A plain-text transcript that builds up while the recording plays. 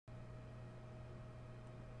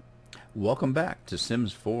Welcome back to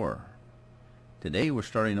Sims 4. Today we're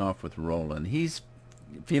starting off with Roland. He's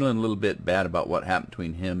feeling a little bit bad about what happened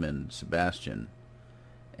between him and Sebastian.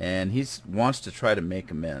 And he wants to try to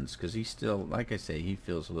make amends because he still, like I say, he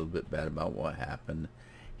feels a little bit bad about what happened.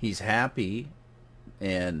 He's happy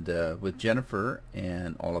and with Jennifer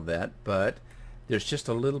and all of that, but there's just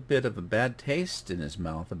a little bit of a bad taste in his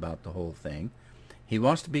mouth about the whole thing. He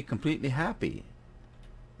wants to be completely happy.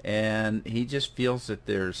 And he just feels that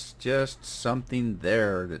there's just something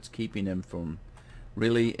there that's keeping him from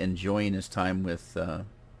really enjoying his time with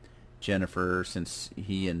Jennifer since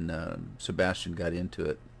he and Sebastian got into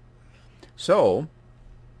it. So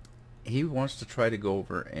he wants to try to go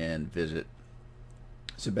over and visit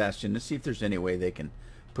Sebastian to see if there's any way they can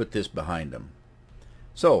put this behind him.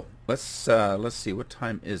 So let's see, what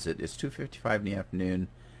time is it? It's 2:55 in the afternoon.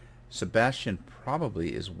 Sebastian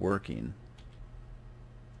probably is working.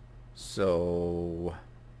 So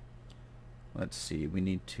let's see, we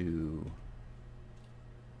need to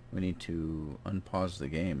unpause the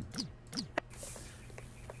game.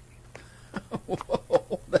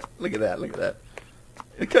 Whoa, look at that, look at that.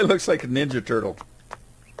 It kind of looks like a Ninja Turtle,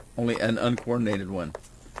 only an uncoordinated one.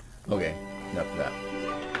 Okay, enough of that.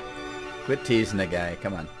 Quit teasing the guy,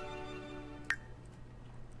 come on.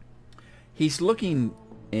 He's looking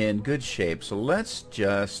in good shape, so let's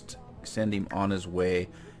just send him on his way.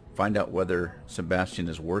 Find out whether Sebastian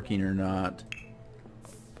is working or not.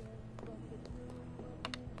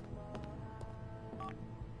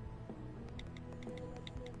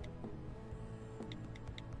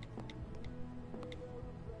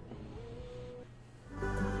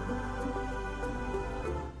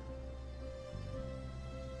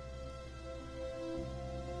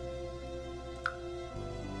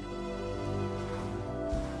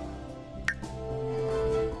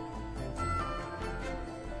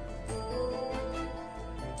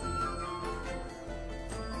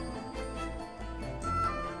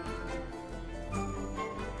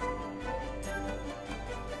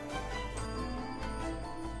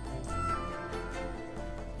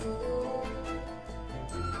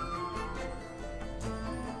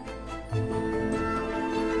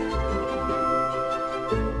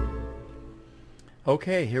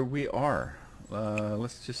 Okay, here we are.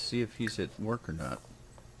 Let's just see if he's at work or not.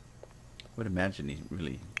 I would imagine he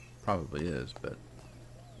really probably is, but...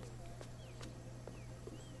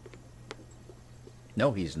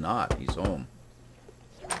 No, he's not. He's home.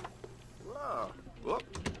 Whoa. Whoop.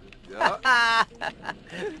 Yeah.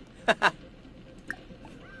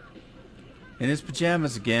 In his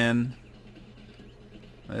pajamas again.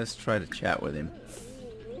 Let's try to chat with him.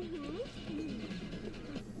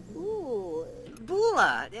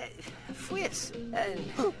 Bula, Fwis,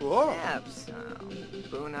 Whoa. Abs,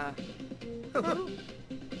 Buna.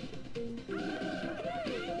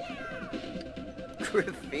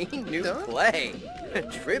 Griffin, new play.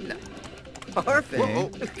 Tribna. Harfin.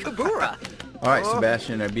 Kabura. All right,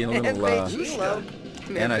 Sebastian, I'm being a little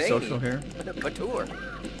antisocial here. Patur.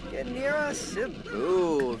 Ganira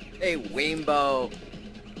Cebu. Hey, Wimbo.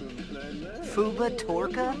 Fuba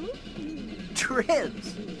Torka.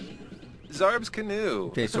 Tribs. Zarb's canoe.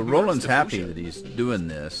 Okay, so Roland's happy that he's doing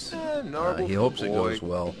this. He hopes it goes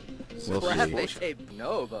well. We'll see.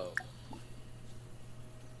 Novo.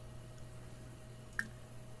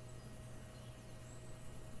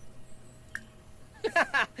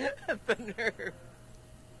 The nerve.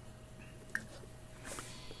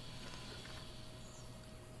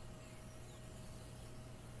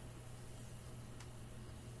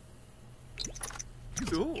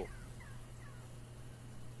 Cool.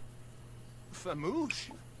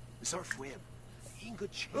 Famouche. Zarfwim. Inga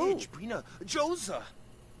change. Brina. Joza.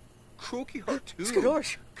 Croaky Hartu.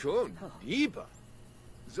 Skadorsh. Kun. Niba.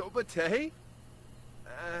 Zobate. Baby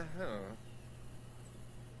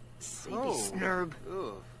snurb.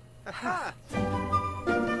 Aha.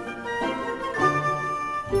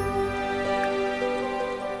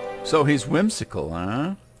 So he's whimsical,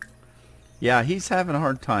 huh? Yeah, he's having a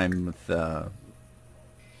hard time with,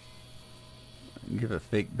 give a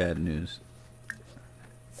fake bad news.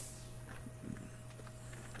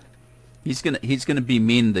 He's gonna be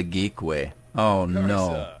mean the geek way. Oh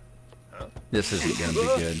no. This isn't gonna be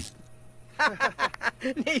good.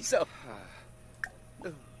 Niso.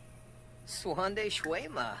 Swande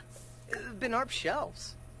Shwema. Benarp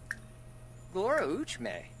Shelves. Glora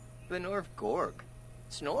Uchme. Benorv Gorg.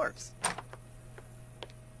 Snorves.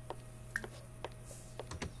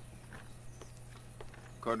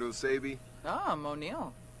 Cardo Sabi. Ah,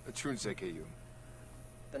 Monil. Trun Sekeyu.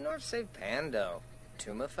 Benorv Save Pando.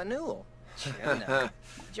 Tuma Fanul. Chuna.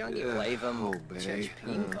 Jungi Blavum. Oh, bae. Church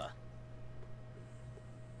Pimpa.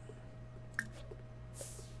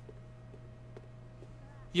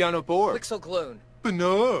 Yanobor. Wixelgloon.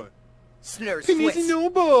 Benor. Snurs Penisi Twist.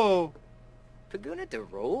 Nobo. Paguna de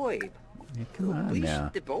Roib. Yeah, come on now.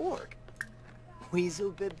 de Borg.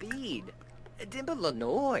 Weasel Bebede. Dimba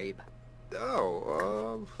Lanoib.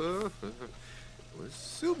 Oh,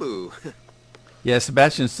 Subu. Yeah,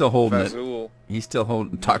 Sebastian's still holding it. Fazul. He's still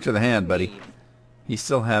holding. Talk to the hand, buddy. He's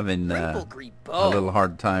still having a little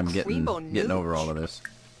hard time getting over all of this.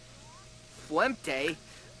 Fuente.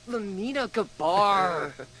 Lamina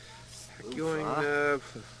Gabar. Going,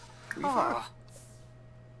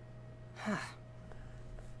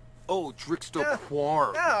 Oh, Drixto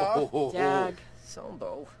Quarm. Dag.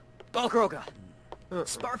 Sombo. Balgroga.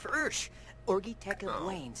 Sparf Ursh. Orgi Tekka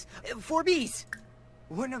Lanes. 4Bs.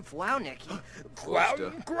 Wurna Vlauniki.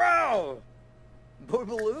 Growl.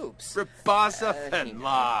 Borbaloops. Rabasa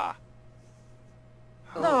Fenla.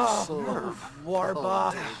 Oh,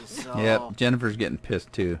 Warba. Yep, Jennifer's getting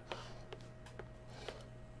pissed too.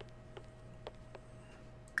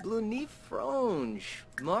 Bluni Fronge.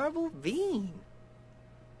 Marvel Veen.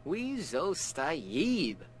 Weezo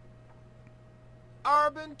Stayib.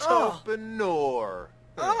 Arbin Topenor.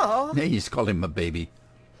 Oh. Hey, you just called him a baby.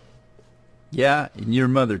 Yeah, and your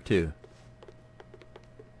mother too.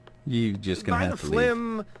 You just gonna have to leave.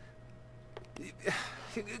 Flim.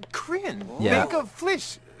 Crin. Yeah. Make a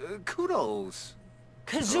flish. Kudos.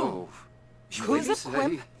 Kazoo. Who's a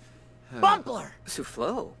Quimp? Bumpler.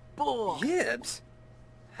 Soufflo. Bull. Gibbs.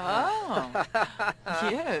 Oh.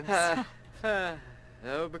 Gibbs.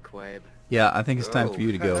 Oh, Bequabe. Yeah, I think it's time for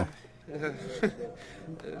you to go.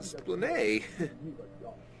 Splanay.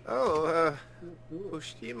 Oh,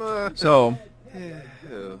 Ushima. So,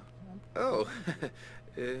 Oh,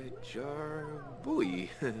 Jarbui.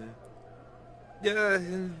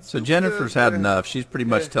 so Jennifer's had enough. She's pretty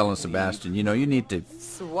much telling Sebastian, you know, you need to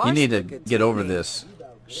get over this.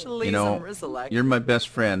 You know, you're my best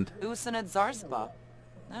friend. You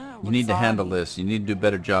need to handle this. You need to do a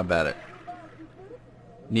better job at it.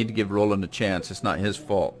 You need to give Roland a chance. It's not his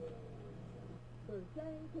fault.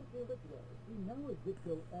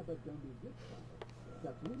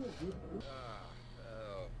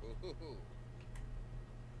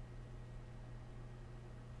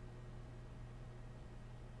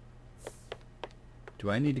 Do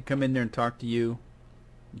I need to come in there and talk to you?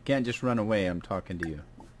 You can't just run away. I'm talking to you.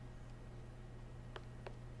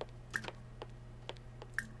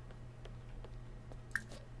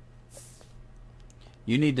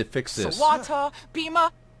 You need to fix this. Sawata, Bima,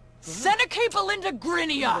 Seneca Belinda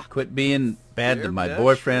Grinia. Quit being bad to my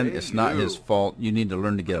boyfriend. It's not his fault. You need to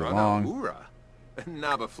learn to get along. Ura.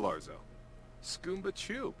 Naba Flarzo. Skoomba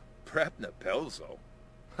Choop. Prepna Pelzo.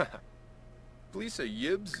 Blisa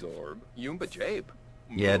Yibzorb. Yumba Jabe.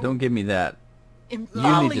 Yeah, don't give me that. You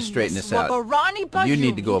need to straighten this out. You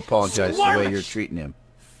need to go apologize for the way you're treating him.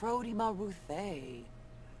 Frodima Ruthe.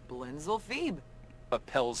 Blinzel Phoebe. A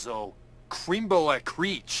Pelzo. Creambo a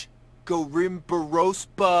Creech. Go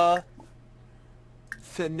Rimbarospa.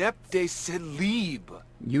 Thenep de Selib.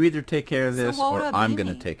 You either take care of this or Sawota I'm going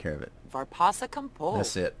to Bini. take care of it. Varpasa Kampo.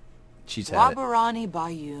 That's it. She's had it. Wabarani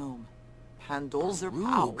Bayum. Pandolzer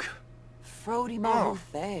Pau. Rook. Frodima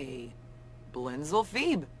Ruthe. Blinzel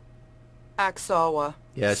Phoebe. Axawa.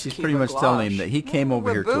 Yeah, she's pretty much telling him that he came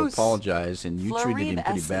over here to Raboose. apologize and you treated him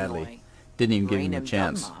pretty badly. Didn't even give him a Rainem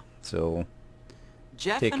chance. Dhamma. So,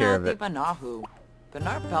 Jeff take care of it. Banahu.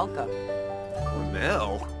 Benar Pelka.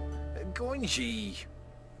 Mel. Goinji.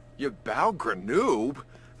 Yabao Granoob.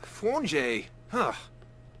 Fonje. Huh.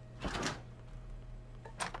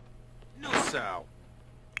 No sow.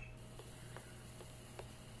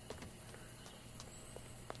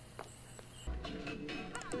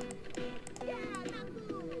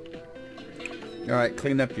 all right,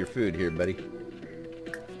 clean up your food here, buddy.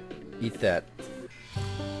 Eat that.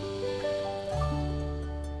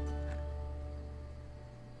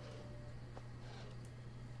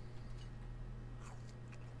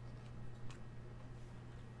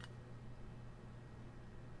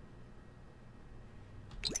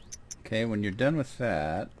 Okay, when you're done with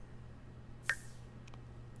that,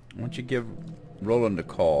 why don't you give Roland a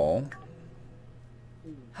call?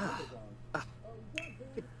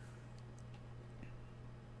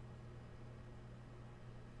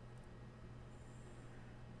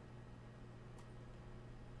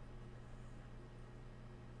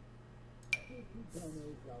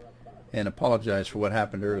 And apologize for what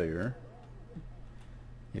happened earlier.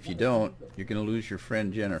 If you don't, you're going to lose your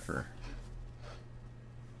friend Jennifer.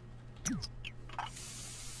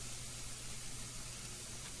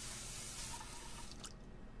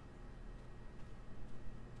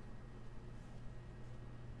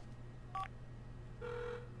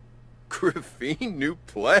 Griffin new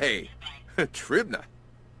play. Tribna.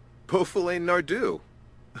 Pofale Nardu.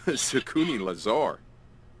 Sakuni Lazar.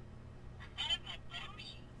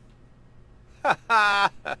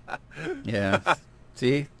 Yeah.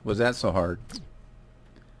 See? Was that so hard?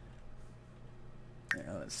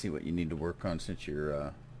 Yeah, let's see what you need to work on since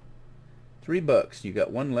you're 3 books. You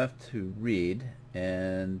got 1 left to read,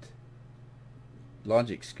 and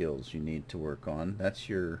logic skills you need to work on. That's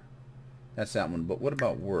that one. But what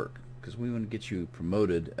about work? Because we want to get you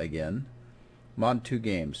promoted again. Mod 2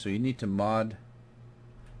 games. So you need to mod.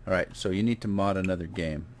 Alright, so you need to mod another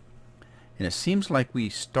game. And it seems like we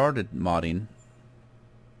started modding.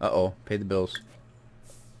 Uh-oh, pay the bills.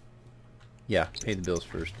 Yeah, pay the bills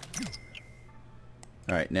first.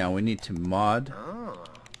 Alright, now we need to mod.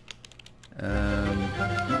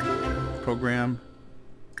 Program.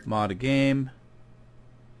 Mod a game.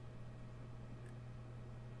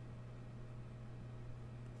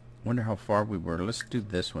 Wonder how far we were. Let's do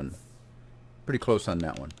this one. Pretty close on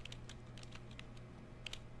that one.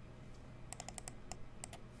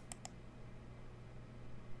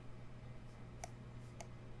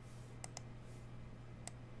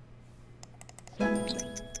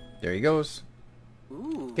 There he goes.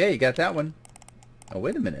 Ooh. Okay, you got that one. Oh,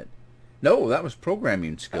 wait a minute. No, that was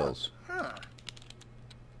programming skills.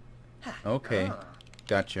 Okay,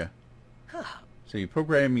 gotcha. So your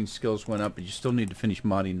programming skills went up, but you still need to finish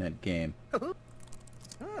modding that game.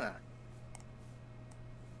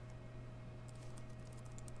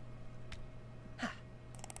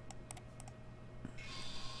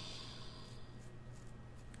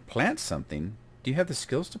 Plant something? Do you have the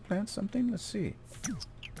skills to plant something? Let's see.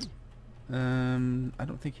 I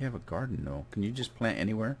don't think you have a garden, though. Can you just plant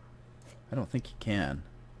anywhere? I don't think you can.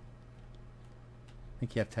 I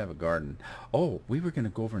think you have to have a garden. Oh, we were going to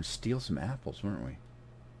go over and steal some apples, weren't we?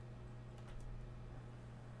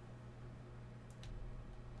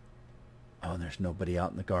 Oh, there's nobody out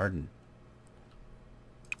in the garden.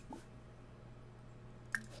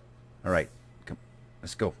 All right, come,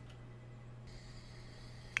 let's go.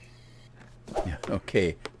 Yeah,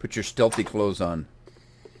 okay. Put your stealthy clothes on.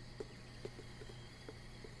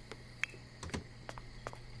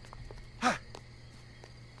 Where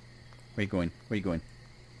are you going? Where are you going?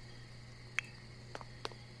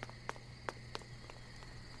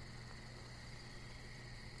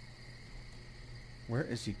 Where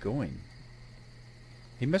is he going?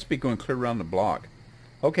 He must be going clear around the block.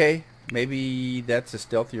 Okay, maybe that's a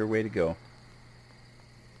stealthier way to go.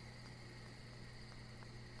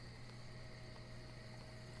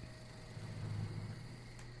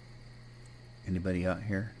 Anybody out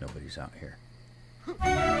here? Nobody's out here.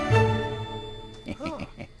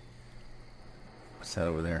 What's that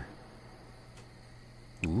over there?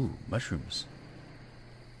 Ooh, mushrooms.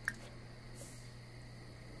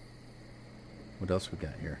 What else we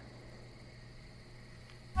got here?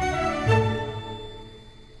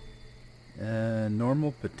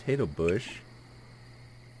 Normal potato bush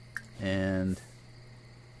and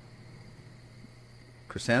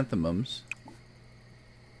chrysanthemums.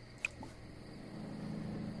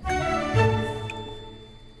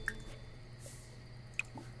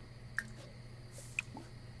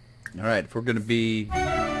 Alright, if we're going to be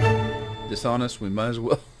dishonest, we might as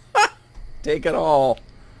well take it all.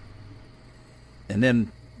 And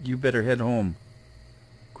then you better head home.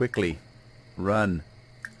 Quickly. Run.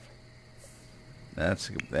 That's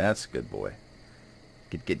a good boy.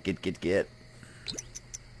 Get.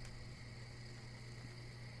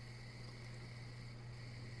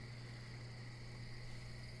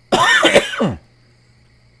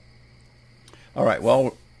 Alright,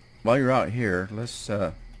 well, while you're out here, let's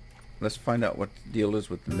find out what the deal is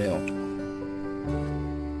with the mail.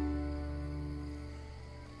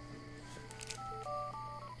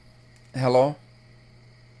 Hello?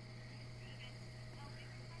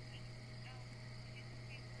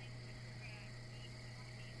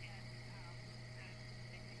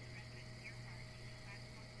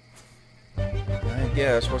 I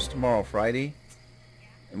guess. What's tomorrow? Friday?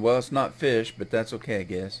 Well, it's not fish, but that's okay, I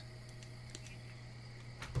guess.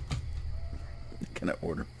 Can I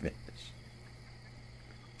order fish?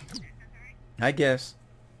 I guess.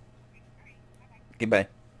 Goodbye.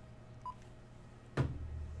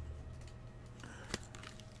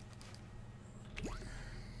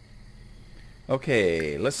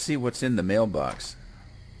 Okay, let's see what's in the mailbox.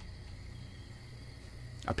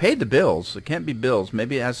 I paid the bills. It can't be bills.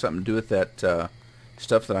 Maybe it has something to do with that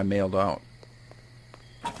stuff that I mailed out.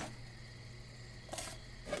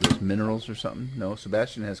 Those minerals or something? No,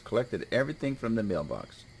 Sebastian has collected everything from the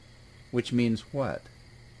mailbox. Which means what?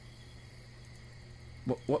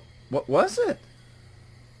 What was it?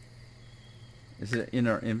 Is it in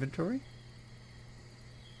our inventory?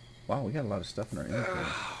 Wow, we got a lot of stuff in our inventory.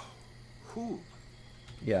 Who?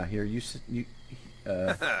 Yeah, here, Yes,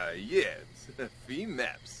 fee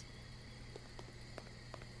maps.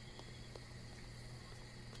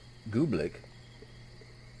 Gooblik.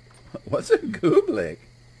 What's a gooblik?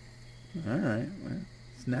 Alright, well,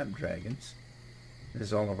 snapdragons. This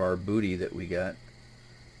is all of our booty that we got.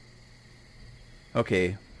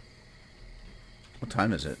 Okay. What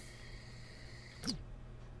time is it?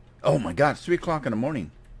 Oh my god, it's 3 o'clock in the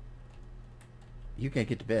morning. You can't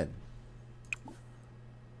get to bed.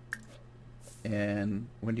 And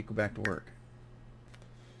when do you go back to work?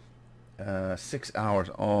 6 hours.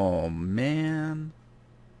 Oh man.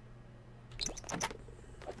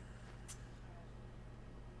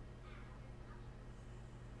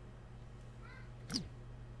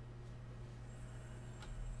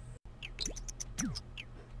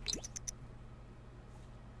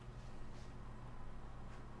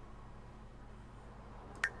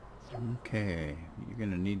 Okay, you're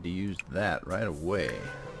gonna need to use that right away.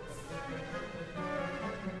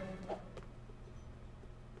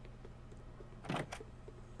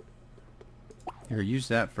 Here, use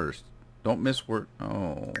that first. Don't miss work.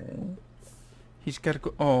 Oh, he's got to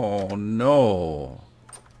go. Oh no.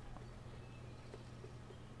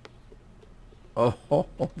 Oh,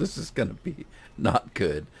 this is gonna be not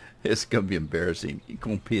good. It's gonna be embarrassing. He's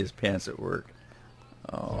gonna pee his pants at work.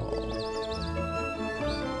 Oh.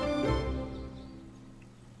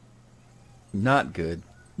 Not good.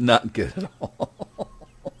 Not good at all.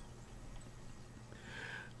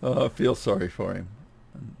 Oh, I feel sorry for him.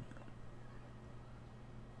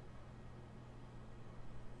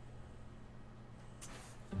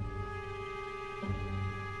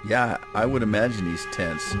 Yeah, I would imagine he's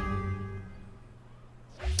tense.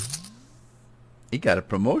 He got a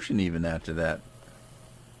promotion even after that.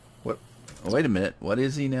 What? Wait a minute. What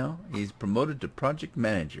is he now? He's promoted to project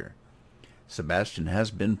manager. Sebastian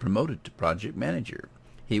has been promoted to project manager.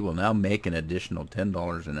 He will now make an additional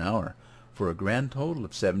 $10 an hour for a grand total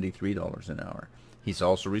of $73 an hour. He's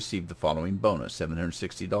also received the following bonus,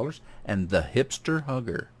 $760 and the hipster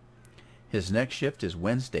hugger. His next shift is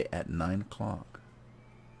Wednesday at 9 o'clock.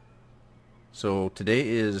 So today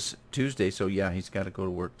is Tuesday, so yeah, he's got to go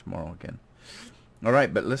to work tomorrow again. All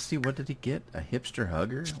right, but let's see, what did he get? A hipster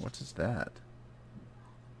hugger? What is that?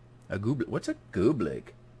 A gooblik. What's a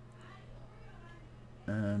gooblik?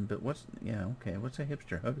 But what's, yeah, okay, what's a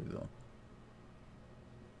hipster hugger though?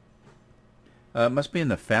 It must be in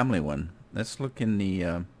the family one. Let's look in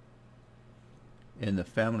the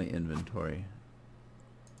family inventory.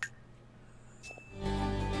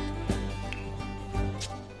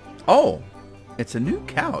 Oh, it's a new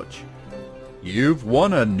couch. You've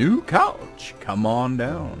won a new couch. Come on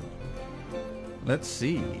down. Let's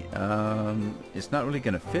see. It's not really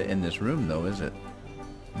going to fit in this room though, is it?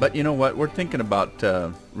 But you know what? We're thinking about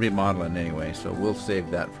remodeling anyway, so we'll save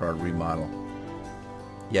that for our remodel.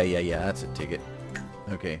 Yeah, that's a ticket.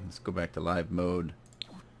 Okay, let's go back to live mode.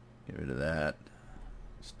 Get rid of that.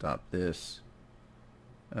 Stop this.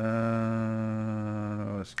 Let's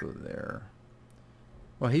go there.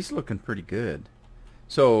 Well, he's looking pretty good.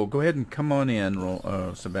 So go ahead and come on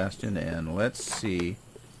in, Sebastian, and let's see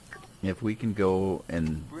if we can go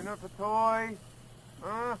and... Bring up a toy.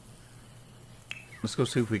 Let's go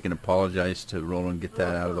see if we can apologize to Roland, get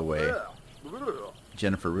that out of the way.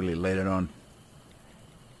 Jennifer really laid it on.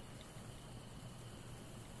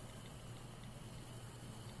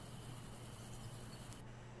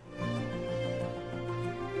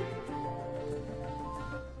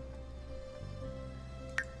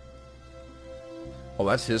 Oh,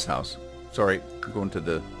 that's his house. Sorry, I'm going to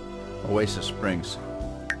the Oasis Springs.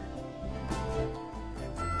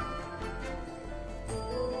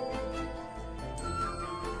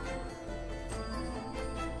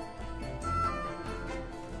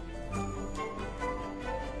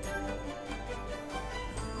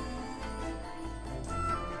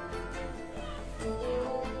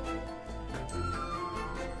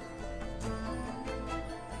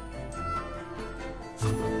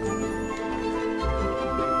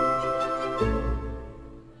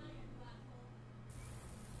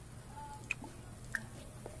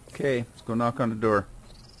 Okay, let's go knock on the door.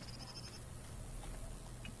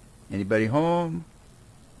 Anybody home?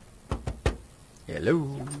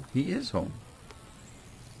 Hello, he is home.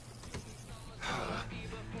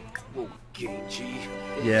 Okay, G.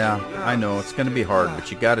 Yeah, I know, it's going to be hard,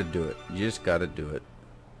 but you got to do it. You just got to do it.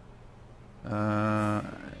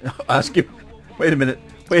 Ask him. Wait a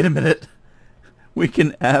minute. We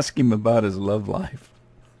can ask him about his love life.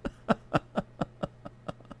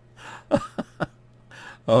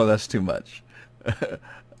 Oh, that's too much.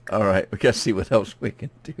 All right, we got to see what else we can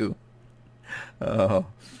do. Oh.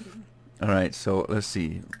 All right, so let's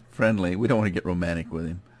see. Friendly. We don't want to get romantic with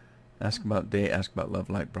him. Ask about day. Ask about love,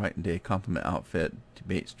 light, bright and day. Compliment outfit.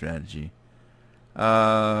 Debate strategy.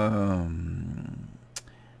 Well,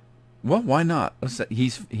 why not?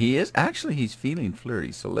 He's feeling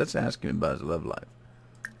flirty, so let's ask him about his love life.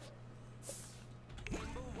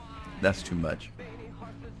 That's too much.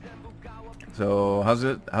 So how's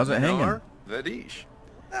it hanging? Vadish.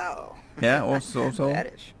 Oh. Yeah, well, so.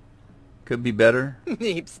 Radish. Could be better.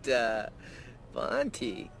 Neepsta.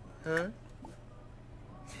 Bonti. Huh?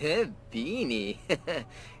 Beanie.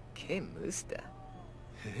 Que musta.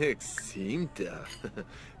 Eximta.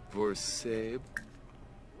 Vorseb.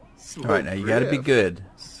 All right, now you got to be good.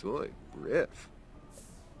 Soy brief.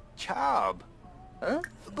 Chab. Huh?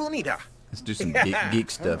 Bonita. Let's do some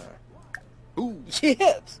geek stuff. Ooh.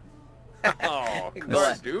 Yips. Oh,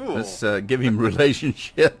 Let's- Let's give him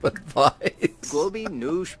relationship advice. Globi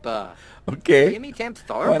Nushpa. Okay. Gimme Temp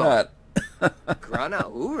Why Tharba. not? Grana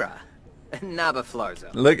Ura. Naba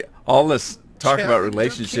Flarza. Look, all this talk Chapter about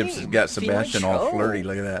relationships has got 13. Sebastian all Show. flirty.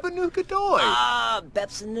 Look at that. Banuka Doy. Ah,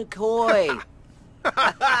 Beps and Nikoi.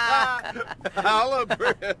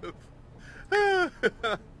 Halabriv.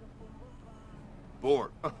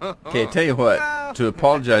 Bore. Okay, tell you what. To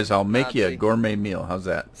apologize, I'll make you a gourmet meal. How's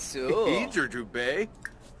that? So. Eager to bay.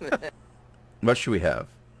 What should we have?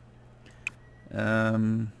 How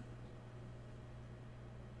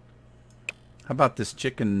about this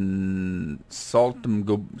chicken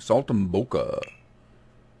saltimbocca?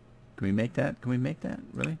 Can we make that? Can we make that?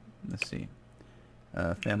 Really? Let's see.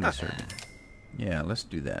 Family serving. Yeah, let's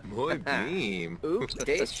do that. Muy beam. Ooh,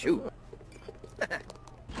 de shoot.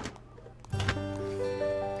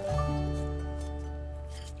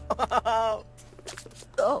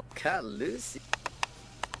 Oh, Calusi.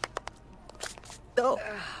 Oh.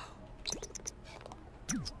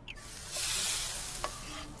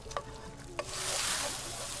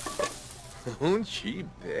 Un chi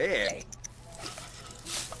bay.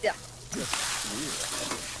 Yeah.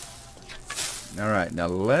 All right, now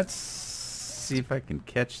let's see if I can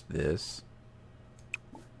catch this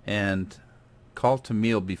and call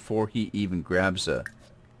Tamil before he even grabs a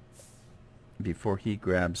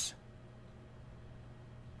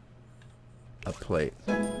plate.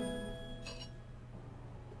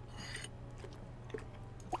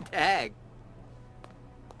 Tag.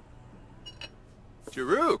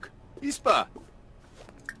 Jaruk. Ispa.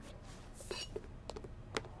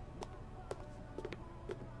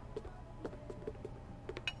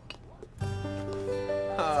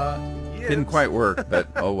 Didn't quite work, but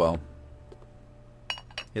oh well.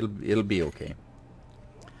 It'll be okay.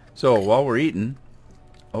 So while we're eating,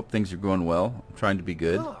 hope things are going well. I'm trying to be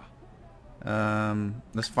good.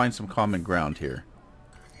 Let's find some common ground here.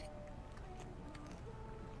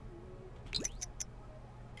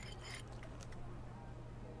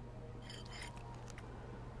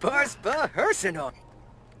 Barspa Hersenor.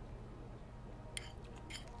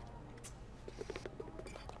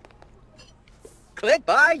 Click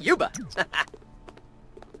by Yuba.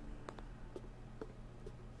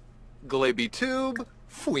 Glaby tube.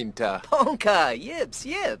 Fuinta. Ponka. Yips.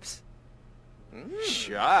 Yips.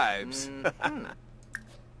 Shibes.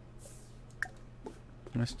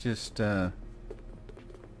 Let's just Glaby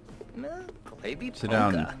sit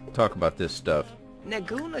down Ponka. and talk about this stuff.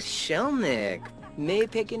 Naguna Shelnik.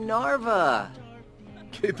 Maypick and Narva.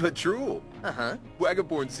 Ke patrol. Uh-huh.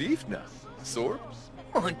 Wagaborn Ziefna. Sorp.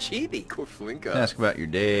 Oh, Chibi. Korflinka. Ask about your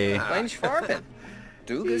day. Plain Schwarben.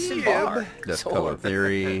 Dugas and Bar. That's color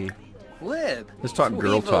theory. Lib. Let's talk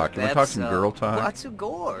girl talk. Can we talk some girl talk? Watsu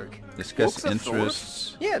Gorg. Discuss Books of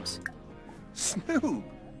interests. Yips. Snoop.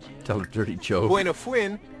 Tell a dirty joke. Buena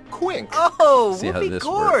Fuin. Quink. Oh, See how Whoopi this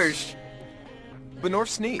Gorge. Benor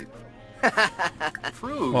Sneep.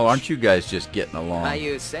 Fruge. Well, aren't you guys just getting along?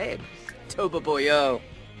 Ayu Sab. Toba Boyo.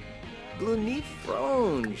 Glunif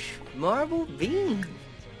Fronge. Marble Bean.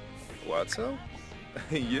 Watso?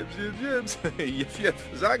 Yips, yips, yips. Yip, yip.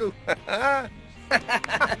 Zagu.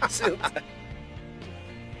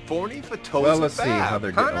 Forny Fatosa. Well, let's see how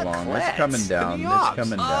they're getting along. It's coming down. It's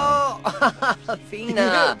coming down. Oh,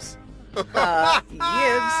 Fina. Yibs.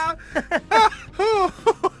 Yibs.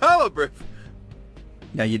 Halabriff.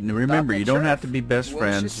 Now, you remember, you don't have to be best Well,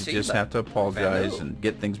 friends. You just Shasiba. have to apologize Banu. and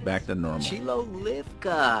get things back to normal. Chilo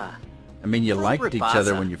Livka. I mean, you liked each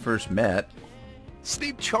other when you first met.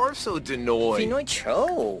 Sleep Charso Denoy. Finoi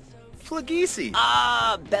Cho. Flagisi.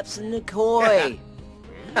 Ah, Beps and Nikoi.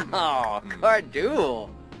 Oh, Cardul.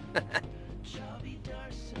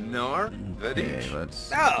 Nar. Okay, Vadish.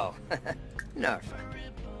 let's... Oh, Narfa.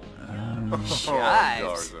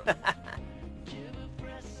 Chives. Garza.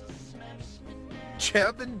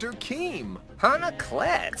 Chapin Durkeem. Hana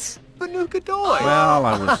Klets. Banuka Doy. Well,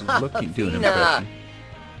 I was doing an Zena.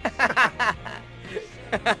 impression.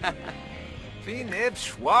 Finib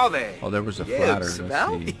Schwave. Oh, there was a flatter. Yibs.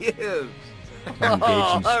 Let's see. Yibs.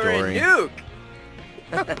 Engaging story. Renuke.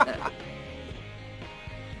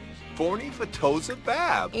 Forney Fatoza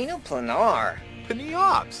Bab. Enoplanar.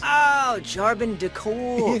 Paniops. Oh, Jarbin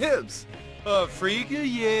Decor. Yibs.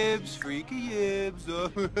 Freaky Yibs. Freaky Yibs.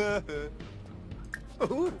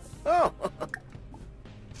 Ooh. Oh.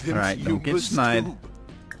 Alright, don't get snide.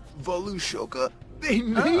 Valushoka.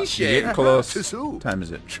 You're Benisha. getting close. Tisu. What time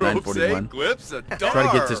is it? Tropse 9:41. Glipsa. Try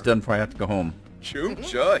to get this done before I have to go home.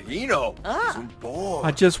 Chumcha Hino. Ah.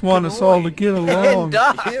 Zumbo. just want us all to get And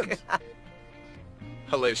Duck. Yibs.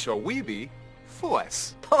 Halesha Weeby.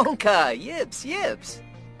 Fues. Ponka. Yips. Yips.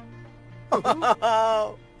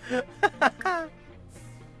 Oh.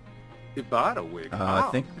 Ibada Wig. I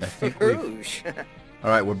think we've... Rouge.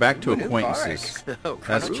 Alright, we're back to New acquaintances. Oh,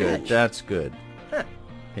 That's Rouge. good. That's good.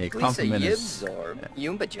 Okay, Lisa compliment Yibbs is or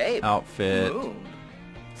Yumba Jabe. outfit. Moon.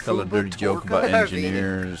 Tell a dirty joke about Fuba Torka.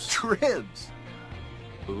 engineers. Tribs.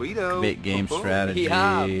 Burrito. Make game Oh, strategy.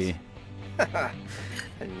 Yabs.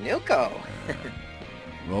 Nilko.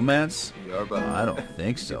 Romance? Yarba. I don't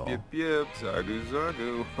think so. Yip yip. Zargu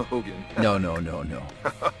Zargu. Hogan. No.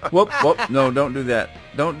 Whoop, whoop. No, don't do that.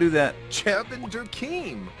 Don't do that. Chapin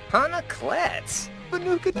Durkeem. Hana Klets.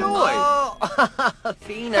 Banuka Doy. Oh,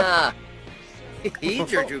 Fina.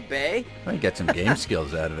 Hidra Dube. I got some game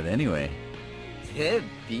skills out of it anyway.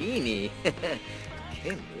 Beanie.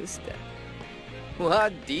 Que musta.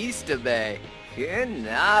 Wadista Bay.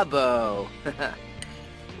 Kenabo.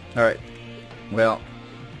 Alright. Well,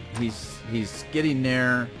 he's getting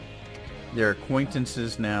there. They're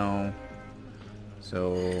acquaintances now.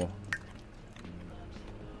 So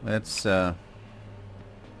let's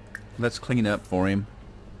clean up for him.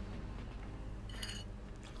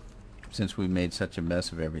 Since we made such a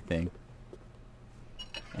mess of everything.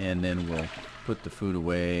 And then we'll put the food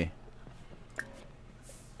away.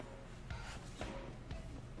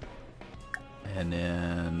 And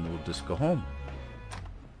then we'll just go home.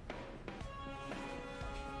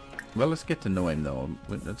 Well, let's get to know him though.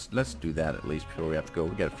 Let's do that at least before we have to go.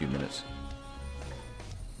 We got a few minutes.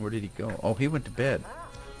 Where did he go? Oh, he went to bed.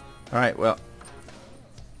 All right, well.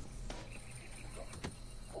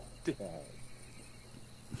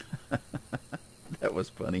 That was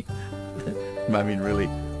funny. I mean, really,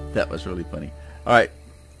 that was really funny. All right.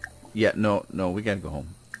 Yeah, no, we got to go home.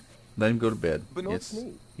 Let him go to bed. But not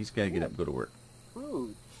me. He's got to get up and go to work.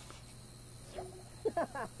 Rude.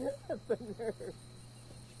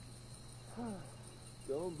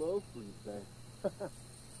 Don't both please,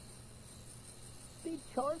 Steve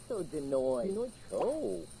Charso Denoy.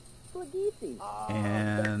 Oh. Flageezy.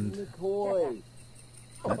 And McCoy.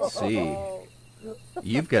 let's see.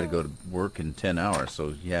 You've got to go to work in 10 hours,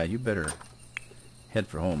 so yeah, you better head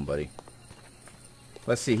for home, buddy.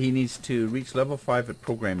 Let's see, he needs to reach level 5 at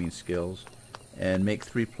programming skills and make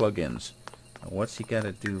 3 plugins. Now, what's he got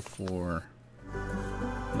to do for...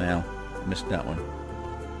 Well, missed that one.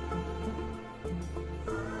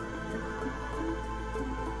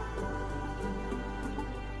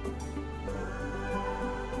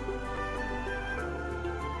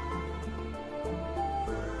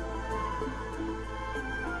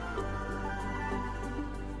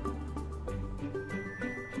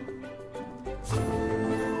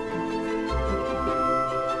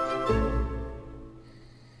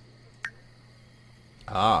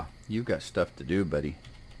 Ah, you've got stuff to do, buddy.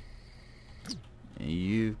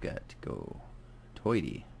 You've got to go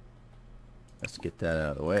toity. Let's get that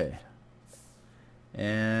out of the way.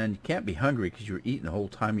 And you can't be hungry because you were eating the whole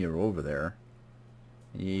time you were over there.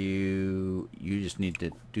 You just need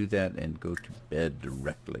to do that and go to bed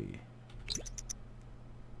directly.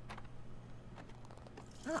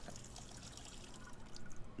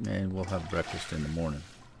 And we'll have breakfast in the morning.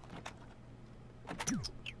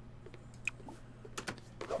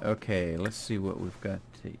 Okay, let's see what we've got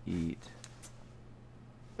to eat.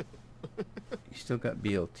 He's still got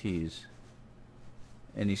BLTs.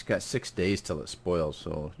 And he's got 6 days till it spoils,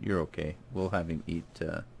 so you're okay. We'll have him eat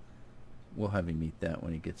that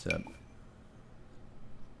when he gets up.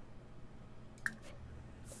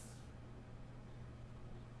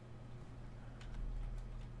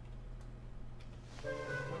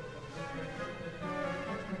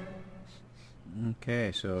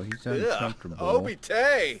 Okay, so he's uncomfortable.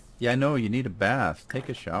 Obite. Yeah, I know, you need a bath. Take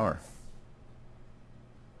a shower.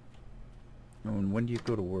 And when do you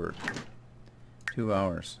go to work? 2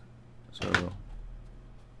 hours. So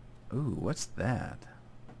Ooh, what's that?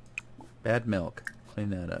 Bad milk. Clean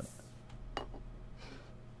that up.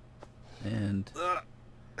 And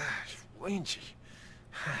Swangy.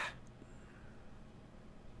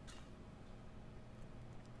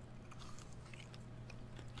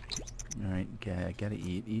 alright, I gotta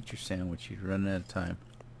eat. Eat your sandwich. You're running out of time.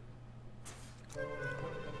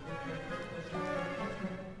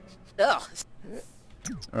 Ugh.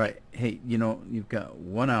 Alright, hey, you know, you've got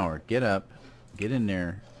 1 hour. Get up. Get in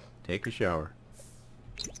there. Take a shower.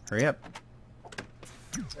 Hurry up.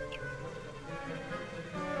 You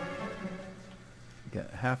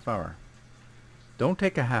got a half hour. Don't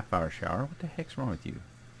take a half-hour shower. What the heck's wrong with you?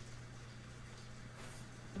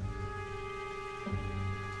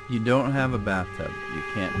 You don't have a bathtub. You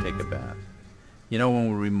can't take a bath. You know,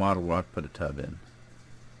 when we remodel, we'll have to put a tub in.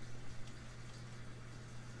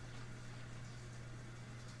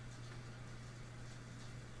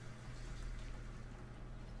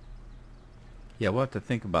 Yeah, we'll have to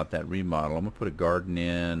think about that remodel. I'm going to put a garden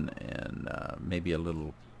in and maybe a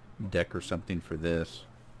little deck or something for this.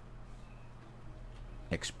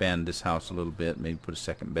 Expand this house a little bit. Maybe put a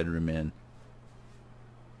second bedroom in.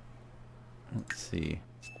 Let's see.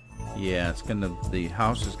 Yeah, it's gonna. The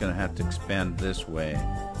house is gonna have to expand this way.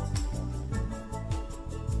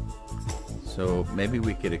 So maybe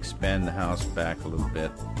we could expand the house back a little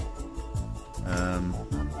bit.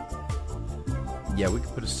 Yeah, we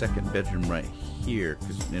could put a second bedroom right here,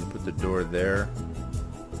 and put the door there,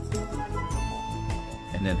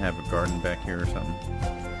 and then have a garden back here or something.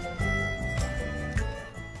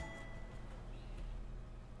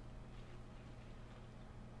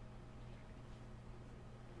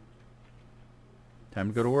 Time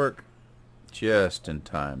to go to work. Just in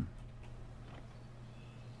time.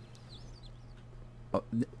 Oh,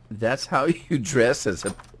 that's how you dress as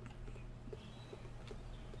a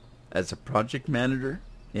project manager?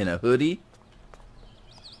 In a hoodie?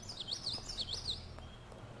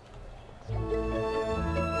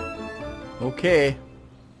 Okay.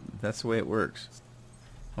 That's the way it works.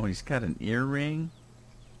 Oh, he's got an earring?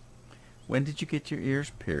 When did you get your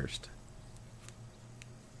ears pierced?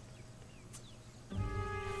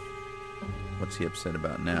 What's he upset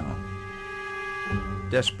about now?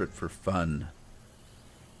 Desperate for fun.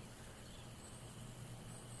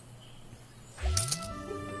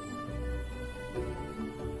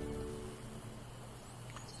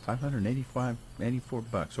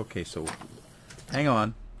 $584. Okay, so hang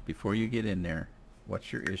on before you get in there.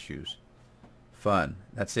 What's your issues? Fun.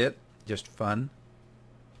 That's it? Just fun?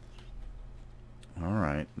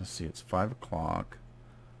 Alright, let's see. It's 5 o'clock.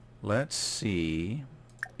 Let's see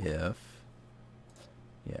if...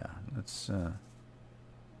 Yeah,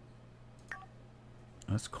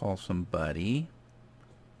 let's call somebody.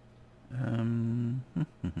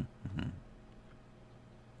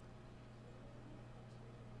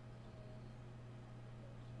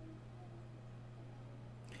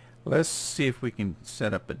 Let's see if we can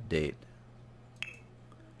set up a date.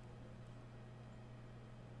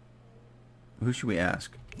 Who should we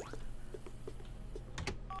ask?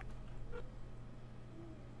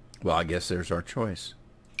 Well, I guess there's our choice.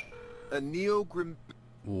 A neo-grim...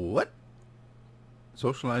 What?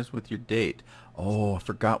 Socialize with your date. Oh, I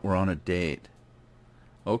forgot we're on a date.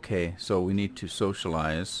 Okay, so we need to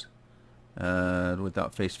socialize.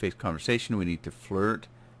 Without face-to-face conversation, we need to flirt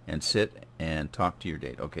and sit and talk to your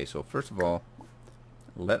date. Okay, so first of all,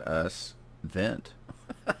 let us vent.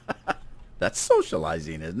 That's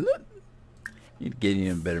socializing, isn't it? You'd get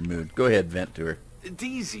you in a better mood. Go ahead, vent to her.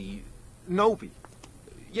 Deezy. Nobi.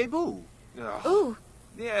 Yebu. Ooh.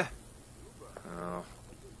 Yeah.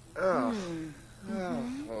 Oh.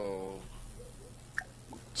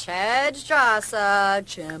 Chedjasa,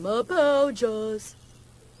 Chemapojas.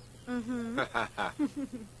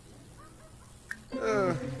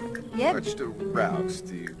 Yep. Much to rouse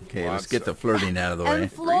to you. Okay, let's get the flirting out of the way.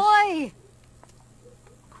 And Floy.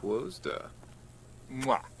 Quosta.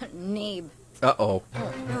 Mwah. Neeb. Uh-oh.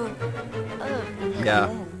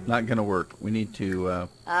 Yeah, not gonna work. We need to,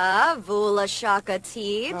 Vula Shaka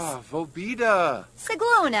Teebs. Vobita.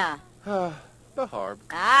 Siglona. Baharb.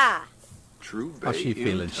 Ah. True. how's she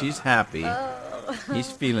feeling? She's happy.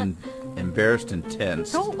 He's feeling embarrassed and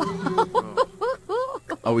tense.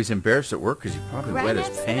 Oh, he's embarrassed at work because he probably wet his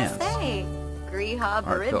pants. Griha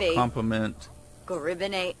Heartfelt Baribi. compliment.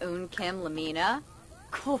 Goribine Unkim Lamina.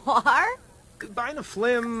 Quar? Bina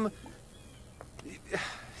Flim.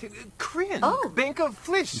 Crin. Oh. Bank of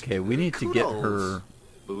Flish. Okay, we need to get her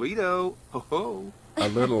Burrito. Ho ho. a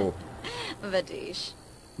little... Vadish.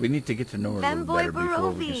 We need to get to know her a little Femboy better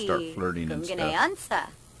before we can start Barovi. flirting and Gungane stuff.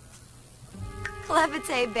 Ansa.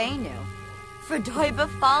 Clevite Benu. Verdojba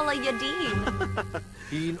fala yadim.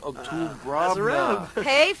 Hin Oktober Brabna.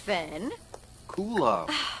 Hey, Finn. Kula.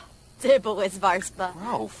 Dibble is Varspa.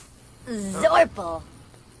 Ralph. Zorpel.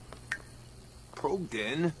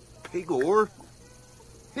 Progden. Pigor.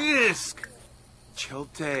 Hisk.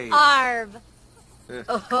 Chelte. Arv.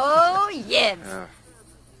 Oh, yibs.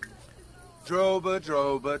 Droba,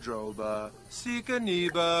 droba, droba. Sika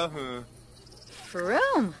niba.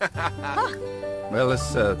 Froom. Well,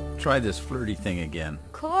 let's try this flirty thing again.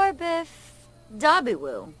 Corbiff.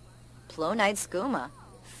 Dabiwoo. Plonite Skooma.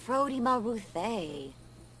 Frody Maruthe.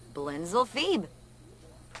 Blinzel Phoebe.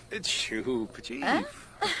 It's Shoo, Chief. Huh?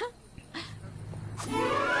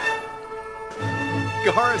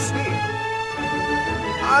 Garasi.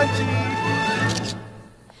 Anji.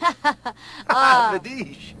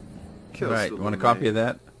 Vadish. All right, you want a copy of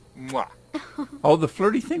that? Mwah. Oh, the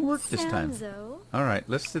flirty thing worked this time. Samzo. All right,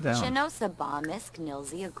 let's sit down. Chinosa Bamisk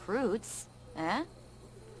Nilzia Kroots. Eh?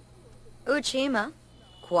 Uchima.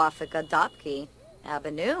 Kwafika Dopki.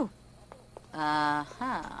 Abanu.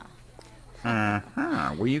 Uh-huh. Uh-huh.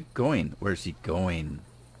 Where you going? Where's he going?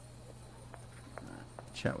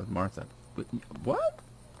 Chat with Martha. What?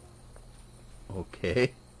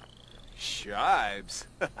 Okay. Shibes.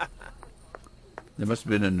 There must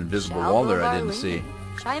have been an invisible wall there I didn't see.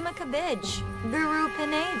 Shaima Kabij. Buru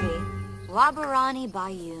Panevi. Labarani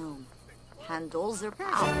Bayum. Handol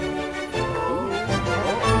Zerpal.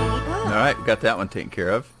 All right, got that one taken care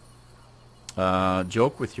of.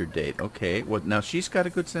 Joke with your date. Okay. Well, now she's got a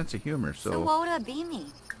good sense of humor, so Sawoda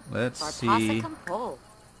Bimi. let's Barpasa see Kampol.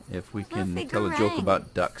 if we can Fluffy tell a joke Garang.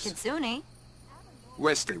 about ducks. Kitsune.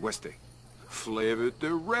 Weste. Flavor the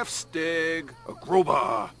refstig. A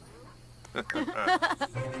groba.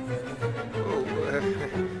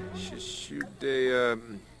 Shishude,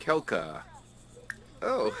 Kelka.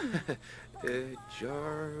 Oh,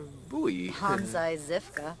 Jarbui. Hansai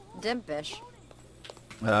Zifka. Dimpish.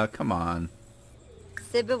 Come on.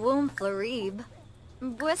 Sibawum Florib.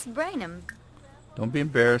 Bwis Brainum. Don't be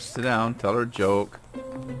embarrassed. Sit down. Tell her a joke.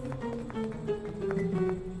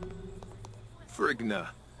 Frigna.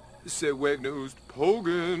 Sewegnost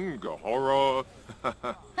Pogan Gahara.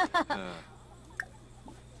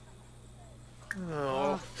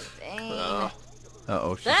 Oh, dang.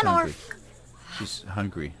 Uh-oh, she's Then hungry. orf. She's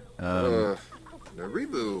hungry.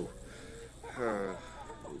 Naribu.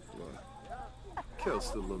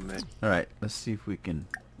 Kills the lament. All right, let's see if we can...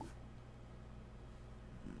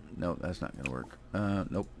 No, that's not going to work.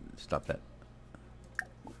 Nope, stop that.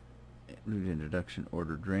 Rude introduction,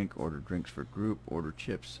 order drinks for group, order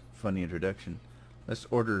chips, funny introduction. Let's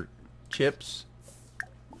order chips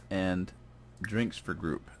and drinks for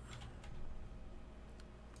group.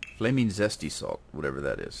 Flaming zesty salt, whatever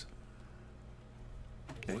that is.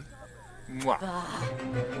 Okay. Mwah.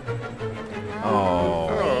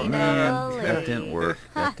 Oh, man, Lovely. that didn't work.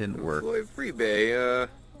 That didn't work. Floyd Freebay,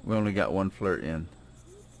 We only got one flirt in.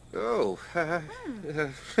 oh,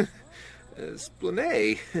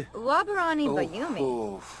 Splanay. Wabarani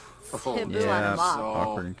Bayumi. Tibu Yeah, on Mob.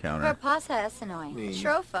 awkward encounter. Verpasa Esenoi. Me.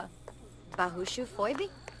 Tropha. Bahushu Foibi.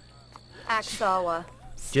 Aksawa.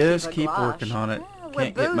 Just Skiba keep Glash. working on it. Yeah,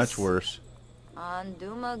 Can't get much Waboose. worse.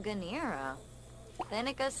 Anduma Ganira.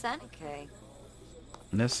 Thenica Seneca.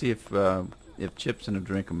 Let's see if chips and a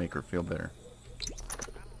drink will make her feel better.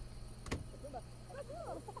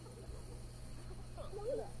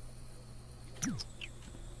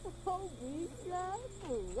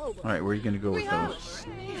 All right, where are you going to go with those?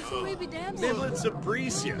 Niblets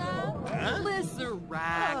Aprecia.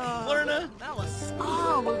 Lisserac. Lerna.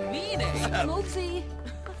 Oh, Lavine. Moopsie.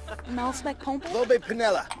 Malspec Compa. Lobe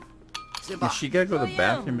Pinella. Is she got to go to the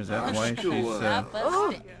bathroom? Is that why she's...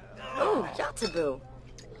 Oh, oh, Yatabu.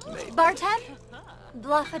 Bartep.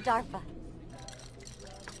 Bluffa Darfa.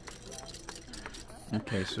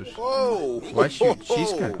 Okay, so Whoa. why she's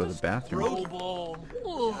got to go to the bathroom? Ball.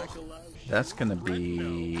 That's going to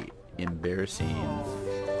be embarrassing.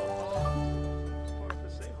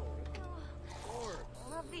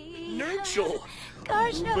 Nurchel.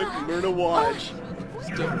 Karshna. But Lerna Watch.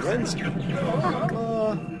 Stevensky.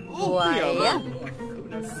 Why?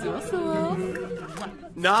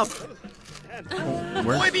 Nop.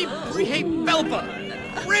 Where? Boyby Brihate Belpa.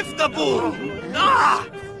 Riftabu. Ah!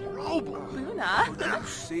 Robo.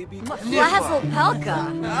 Sabi. Flazzle Pelka.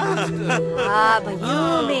 Ah,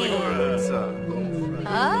 Bayumi.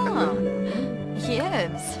 Oh.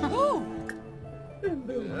 Yibs.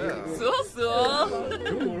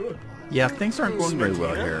 Yeah, things aren't going very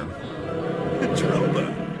well here.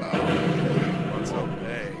 What's up,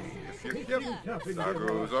 hey? Yep.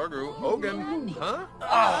 Zagru. Hogan. Huh?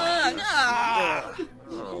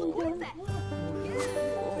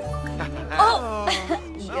 Oh!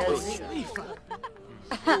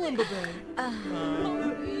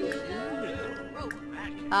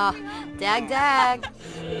 Oh, dag dag.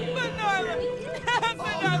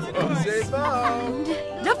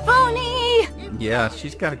 The phony! Yeah,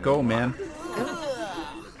 she's got to go, man.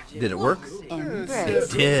 Did it work? Embrace.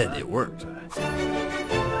 It did. It worked.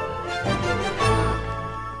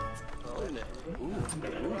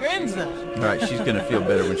 All right, she's going to feel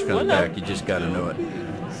better when she comes back. You just got to know it.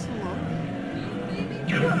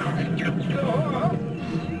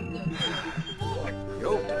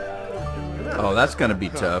 Oh, that's going to be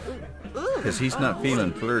tough because he's not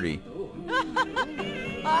feeling flirty.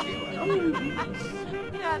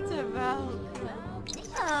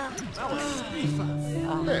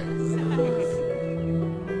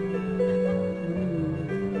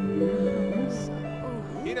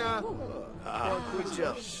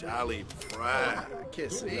 Charlie Fry.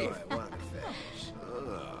 Kiss me.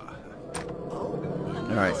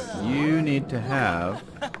 All right, you need to have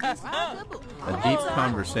a deep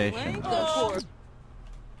conversation.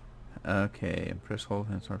 Okay, press hold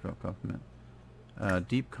and start to compliment.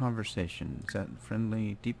 Deep conversation. Is that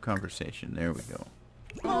friendly? Deep conversation. There we go.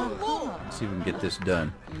 Let's see if we can get this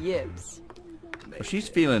done. Yips. Well, she's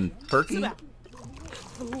feeling perky.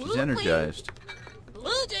 She's energized.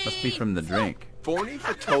 Must be from the drink. Forney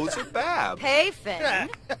for Tozer Bab. Hey, Finn.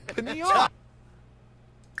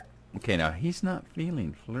 Okay, now he's not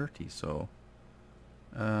feeling flirty, so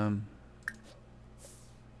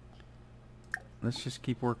let's just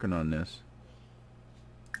keep working on this.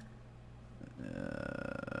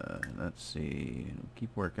 Let's see.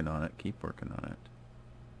 Keep working on it. Keep working on it.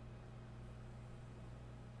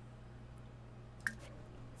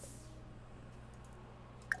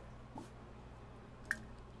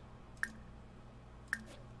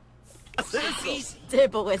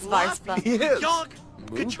 Dibble is varspa. Yes.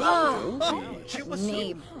 Good job.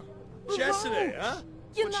 Neeb. Yesterday, huh?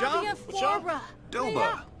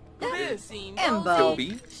 Doba. Embo.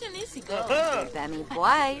 Toby. Bemi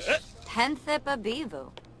Boish. Tenthepa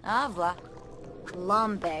Bivu. Avla.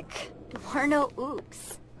 Lumbek. Dwarno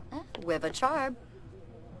Ooks. With a charb.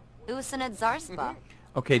 Usanet Zarspa.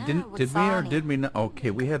 Okay, did we not?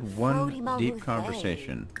 Okay, we had one Frody deep Malufe.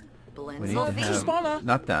 conversation. We need to Blinzel. have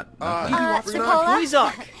not that. Not that.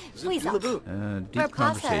 Sikola. Deep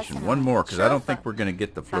conversation. One more, because I don't think we're going to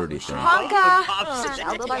get the flirty thing. Honka.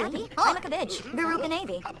 Elbow Bardi. Amakavich. Baruka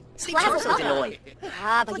Navy. Splash.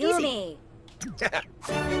 Ah, Bayumi. All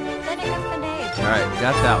right,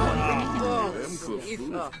 got that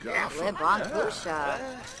Lebron Pusha.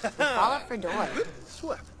 Follow for door.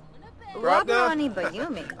 Swift. Wabrani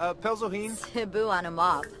Bayumi. Pelzoheen. Tibu on a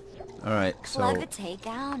mob. one. All right, so Clevitate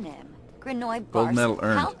down him. Granoy Bars. gold medal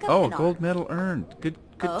earned. Oh, gold medal earned. Good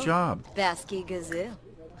job. Basky Gazoo.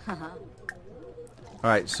 All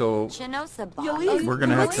right, so Chinosa we're going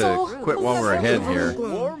to have to quit while we're ahead here.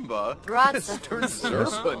 Warmba. Bratza. Just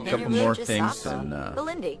a couple more things and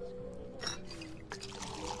Belindy.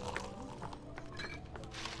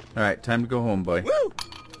 all right, time to go home, boy. Woo!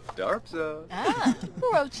 Darpza.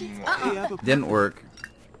 Didn't work.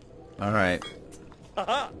 All right.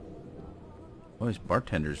 Well, this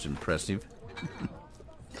bartender's impressive.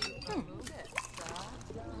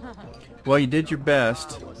 Well, you did your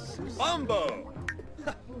best. Bumbo.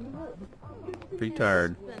 Pretty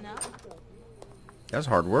tired. That's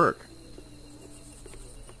hard work.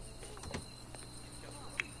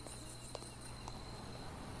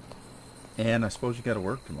 And I suppose you got to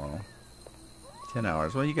work tomorrow. 10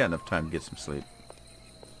 hours. Well, you got enough time to get some sleep.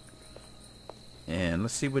 And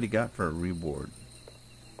let's see what he got for a reward.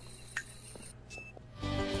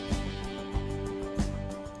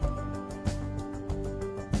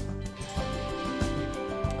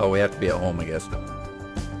 Oh, we have to be at home, I guess.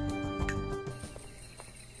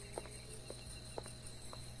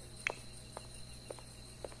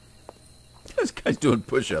 This guy's doing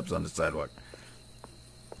push-ups on the sidewalk.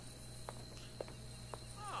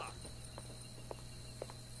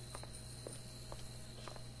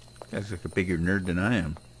 Guy's like a bigger nerd than I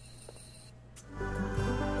am.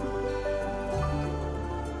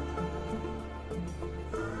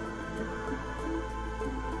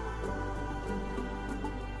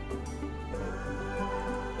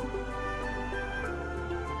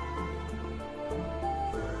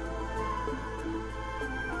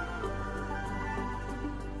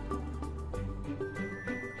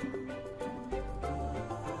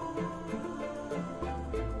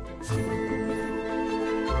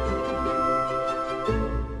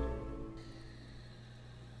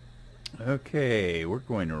 Okay, we're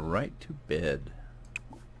going right to bed.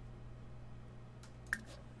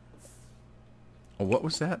 Oh, what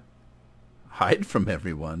was that? hide from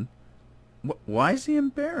everyone. Why is he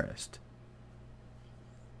embarrassed?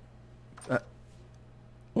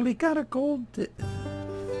 Well, he got a gold...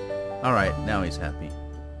 Alright, now he's happy.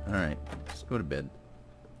 Alright, let's go to bed.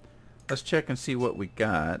 Let's check and see what we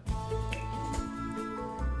got.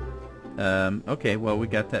 Okay, well, we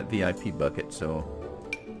got that VIP bucket, so...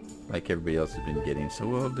 like everybody else has been getting. So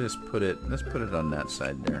we'll just put it... let's put it on that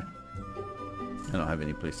side there. I don't have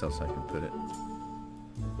any place else I can put it.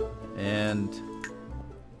 And...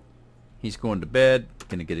 he's going to bed.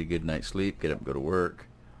 Gonna get a good night's sleep. Get up and go to work.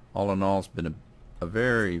 All in all, it's been a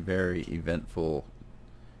very, very eventful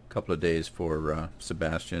couple of days for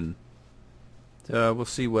Sebastian. So we'll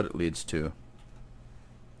see what it leads to.